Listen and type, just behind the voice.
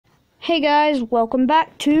Hey guys, welcome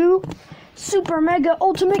back to Super Mega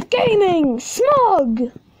Ultimate Gaming!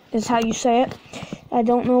 Smug is how you say it. I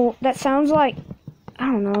don't know, that sounds like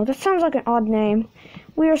an odd name.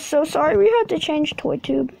 We are so sorry we had to change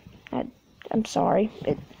ToyTube. I'm sorry,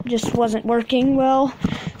 it just wasn't working well.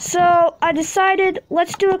 So, I decided,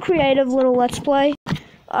 let's do a creative little let's play.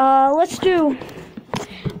 I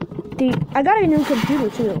got a new computer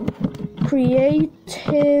too.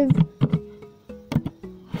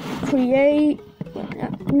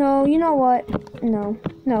 No, you know what? No.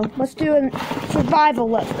 Let's do a survival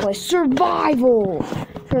let's play. Survival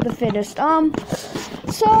for the fittest.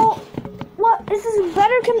 So, this is a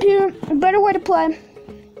better computer, a better way to play.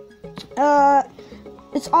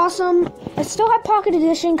 It's awesome. I still have Pocket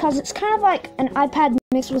Edition because it's kind of like an iPad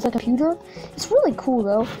mixed with a computer. It's really cool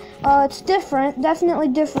though. It's different, definitely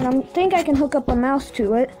different. I think I can hook up a mouse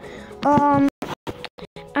to it.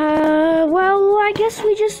 Well, I guess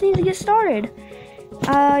we just need to get started.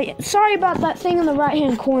 Sorry about that thing in the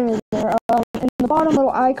right-hand corner there. In the bottom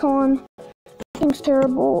little icon. Thing's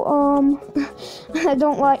terrible. I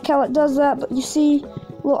don't like how it does that, but you see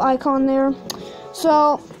little icon there.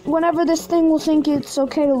 So, whenever this thing will think it's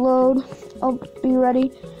okay to load, I'll be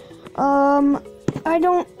ready. I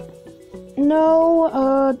don't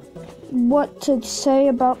know, what to say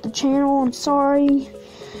about the channel. I'm sorry.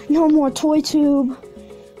 No more ToyTube.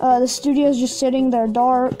 The studio's just sitting there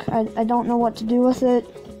dark. I don't know what to do with it.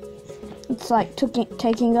 It's like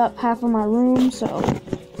taking up half of my room, so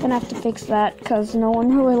gonna have to fix that because no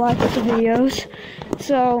one really likes the videos.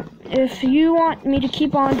 So if you want me to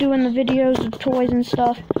keep on doing the videos of toys and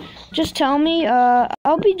stuff, just tell me.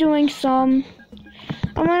 I'll be doing some.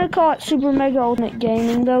 I'm gonna call it Super Mega Ultimate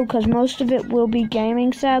Gaming though, because most of it will be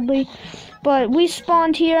gaming, sadly. But we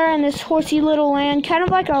spawned here in this horsey little land, kind of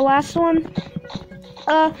like our last one.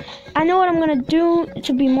 I know what I'm gonna do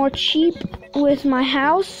to be more cheap with my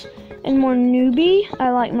house and more newbie. I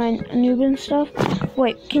like my noob and stuff.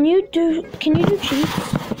 Wait, can you do cheap?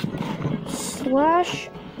 Slash.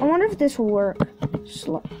 I wonder if this will work.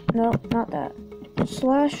 No, not that.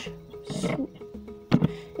 Slash.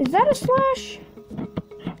 Is that a slash?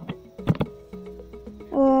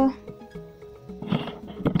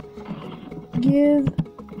 Give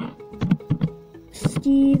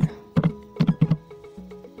Steve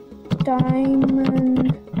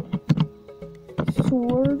diamond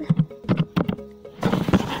sword.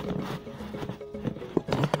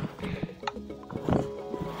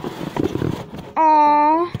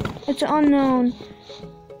 It's unknown.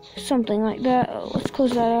 Something like that. Oh, let's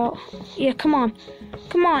close that out. Yeah, come on.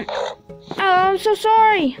 Oh, I'm so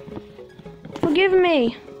sorry. Forgive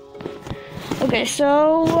me. Okay,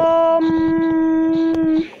 so,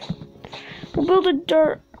 we'll build a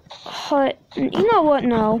dirt hut. You know what?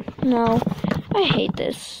 No. I hate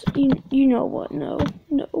this. You know what? No.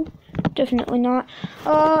 Definitely not.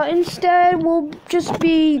 Instead, we'll just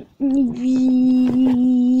be...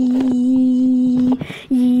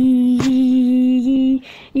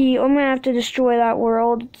 I'm gonna have to destroy that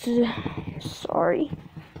world. Sorry.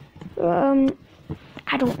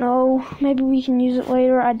 I don't know. Maybe we can use it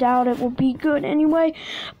later. I doubt it will be good anyway.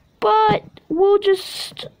 But we'll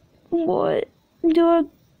just do a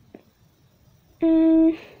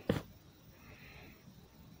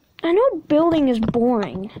I know building is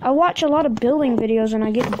boring. I watch a lot of building videos and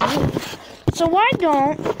I get bored. So why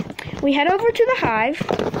don't we head over to the hive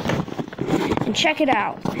and check it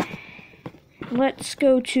out. Let's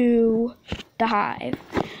go to the hive.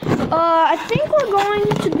 I think we're going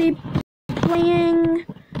to be playing,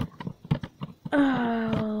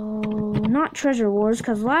 not Treasure Wars,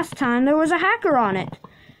 because last time there was a hacker on it.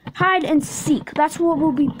 Hide and seek. That's what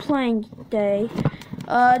we'll be playing today.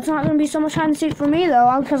 It's not going to be so much hide and seek for me,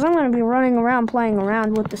 though, because I'm going to be running around playing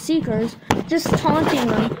around with the seekers, just taunting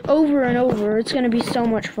them over and over. It's going to be so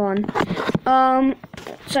much fun.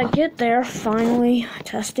 So I get there, finally,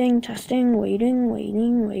 testing, waiting,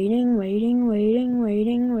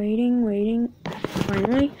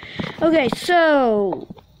 finally. Okay, so,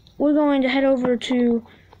 we're going to head over to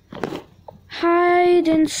hide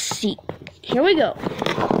and seek. Here we go.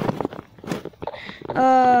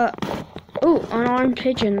 Unarmed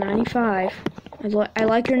Pigeon 95. I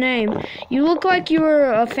like your name. You look like you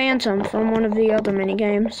were a phantom from one of the other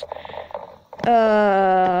minigames.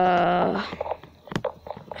 I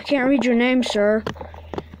can't read your name, sir.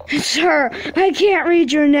 Sir, I can't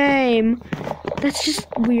read your name. That's just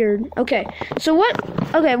weird. Okay, so what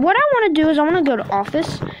I want to do is I want to go to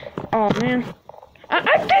office. Oh, man.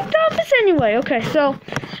 I picked office anyway. Okay, so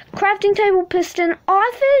crafting table, piston,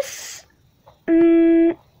 office.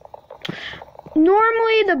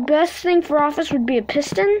 Normally, the best thing for office would be a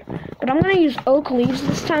piston, but I'm gonna use oak leaves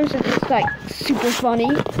this time since it's like super funny.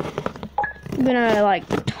 I'm gonna like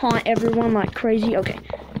taunt everyone like crazy. Okay,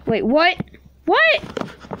 wait, what? What?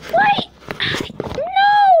 What?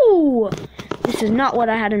 No! This is not what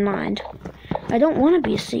I had in mind. I don't want to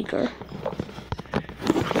be a seeker.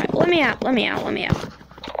 Alright, let me out, let me out, let me out.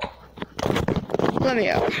 Let me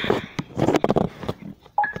out.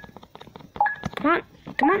 Come on,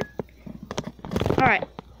 come on. Alright.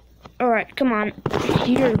 Alright, come on.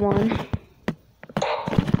 You're one.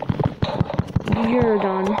 You're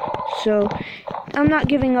done. So, I'm not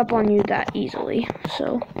giving up on you that easily,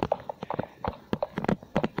 so.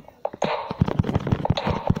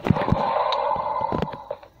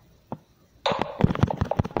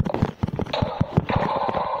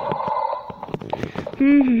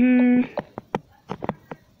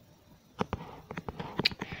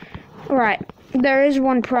 Alright, there is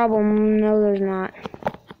one problem. No, there's not.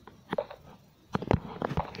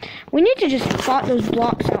 We need to just spot those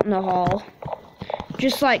blocks out in the hall.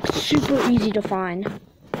 Just like super easy to find.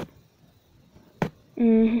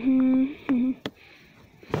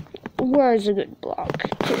 Where's a good block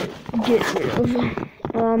to get rid of?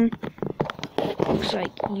 Looks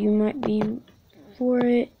like you might be for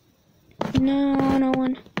it. No, no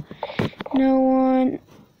one. No one.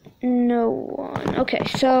 No one. Okay,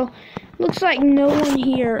 so looks like no one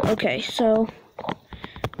here. Okay, so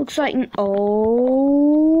looks like Alright,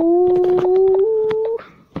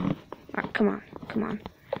 come on. Come on.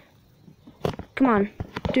 Come on.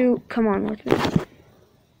 Come on with me.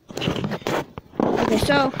 Okay,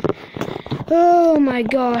 so oh my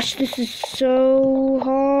gosh, this is so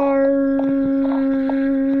hard.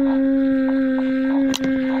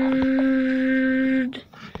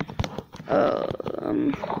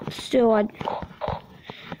 Still, I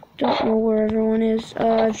don't know where everyone is.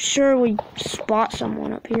 I'm sure we spot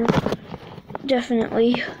someone up here.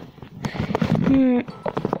 Definitely.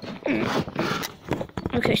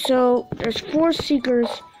 Okay, so there's 4 seekers.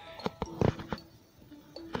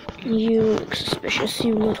 You look suspicious,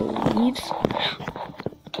 you little leaves.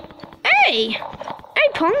 Hey! Hey,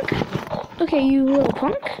 punk! Okay, you little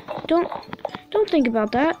punk. Don't think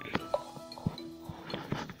about that.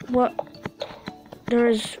 What?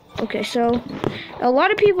 There's... Okay, so a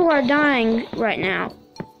lot of people are dying right now.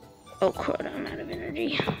 Oh, crud, I'm out of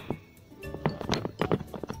energy.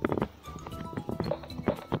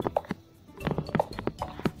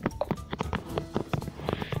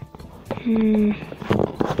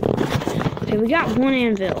 Okay, we got 1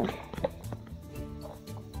 anvil.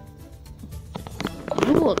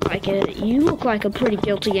 You look like it. You look like a pretty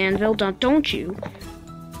guilty anvil, don't you?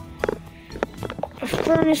 A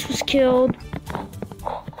furnace was killed.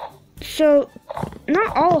 So,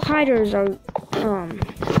 not all hiders are,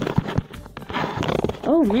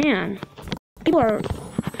 oh man.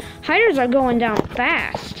 Hiders are going down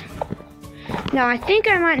fast. Now, I think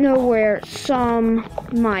I might know where some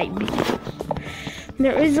might be.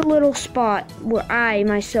 There is a little spot where I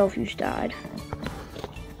myself used to hide.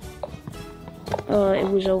 It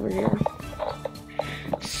was over here.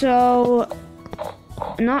 So,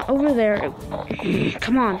 not over there.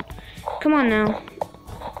 Come on. Come on now.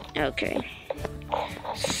 Okay.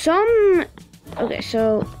 Okay,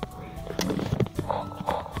 so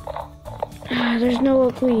there's no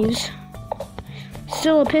oak leaves.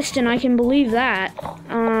 Still a piston, I can believe that.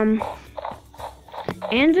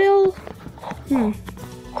 Anvil?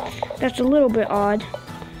 That's a little bit odd.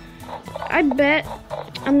 I bet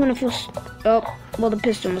I'm gonna feel... Oh, well, the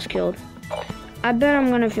piston was killed. I bet I'm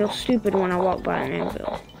gonna feel stupid when I walk by an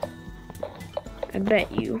anvil. I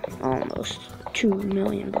bet you almost 2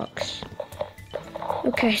 million bucks.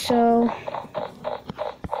 Okay, so...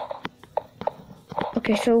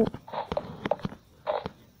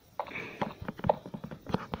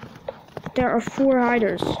 There are 4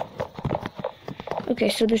 hiders. Okay,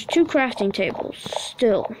 so there's 2 crafting tables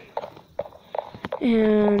still.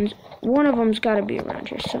 And one of them's gotta be around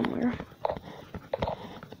here somewhere.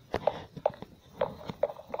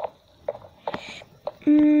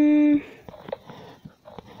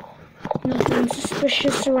 Nothing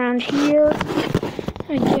suspicious around here,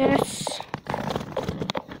 I guess.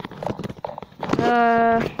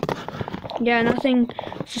 Yeah, nothing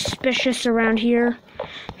suspicious around here.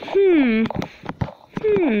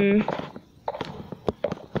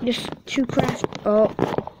 Just 2 craft.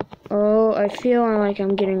 Oh, I feel like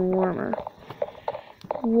I'm getting warmer.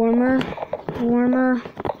 Warmer.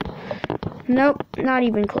 Nope, not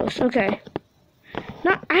even close. Okay.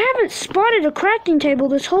 I haven't spotted a crafting table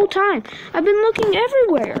this whole time. I've been looking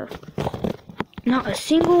everywhere. Not a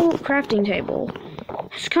single crafting table.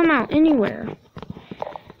 Just come out anywhere.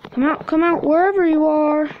 Come out wherever you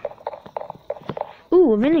are.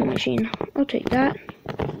 Ooh, a vending machine. I'll take that.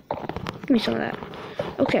 Give me some of that.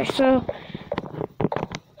 Okay, so...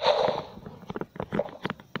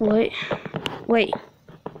 Wait,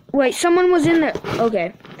 someone was in there.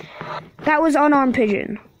 Okay. That was unarmed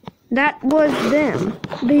pigeon. That was them.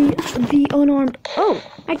 The unarmed... Oh,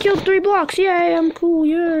 I killed 3 blocks. Yay, I'm cool,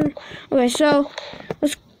 yeah. Okay, so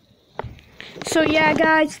yeah,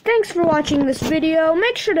 guys, thanks for watching this video.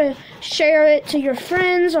 Make sure to share it to your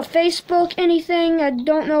friends or Facebook, anything. I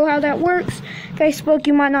don't know how that works. Facebook,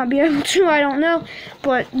 you might not be able to, I don't know.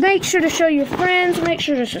 But make sure to show your friends. Make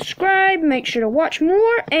sure to subscribe. Make sure to watch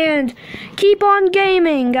more. And keep on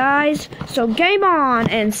gaming, guys. So game on,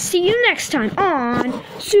 and see you next time on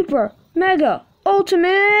Super Mega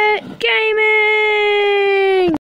Ultimate Gaming!